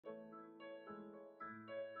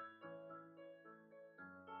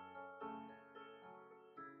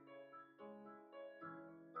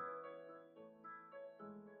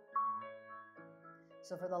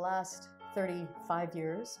So for the last 35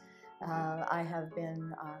 years, I have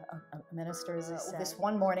been a minister, as I said. This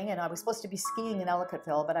one morning, and I was supposed to be skiing in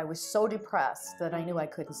Ellicottville, but I was so depressed that I knew I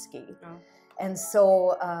couldn't ski. Oh. And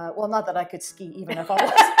so, well, not that I could ski even if I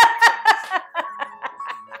was,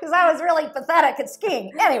 because I was really pathetic at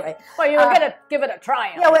skiing. Anyway. Well, you were going to give it a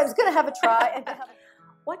try. Yeah, well, I was going to have a try.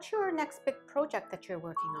 What's your next big project that you're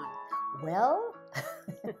working on? Well,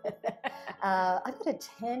 I've got a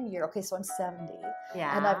 10-year, okay, so I'm 70,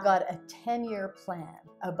 yeah, and I've got a 10-year plan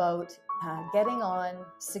about getting on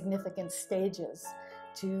significant stages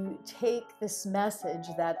to take this message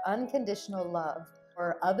that unconditional love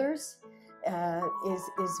for others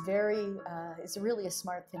is really a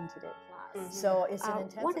smart thing to do. Mm-hmm. So it's an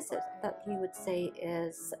intense. What is it that you would say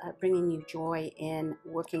is bringing you joy in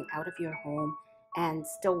working out of your home and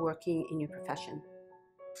still working in your profession?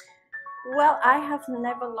 Well, I have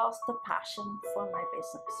never lost the passion for my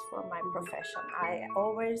business, for my profession. I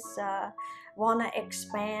always want to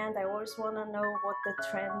expand. I always want to know what the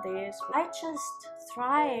trend is. I just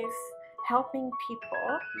thrive helping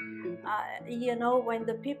people. You know, when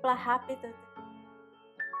the people are happy.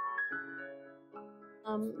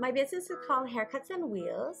 My business is called Haircuts on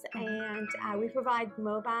Wheels, and we provide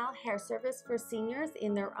mobile hair service for seniors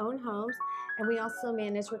in their own homes, and we also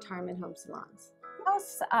manage retirement home salons. Tell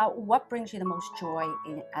us what brings you the most joy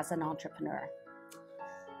as an entrepreneur?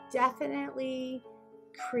 Definitely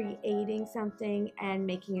creating something and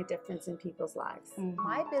making a difference in people's lives. Mm-hmm.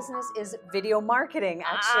 My business is video marketing,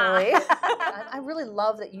 actually. I really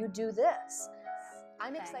love that you do this.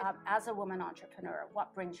 I'm excited. As a woman entrepreneur,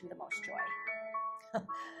 what brings you the most joy?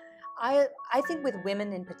 I think with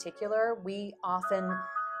women in particular, we often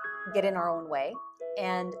get in our own way,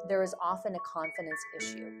 and there is often a confidence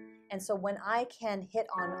issue. And so when I can hit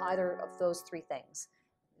on either of those three things,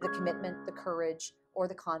 the commitment, the courage, or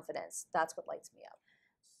the confidence, that's what lights me up.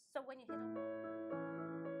 So when you hit on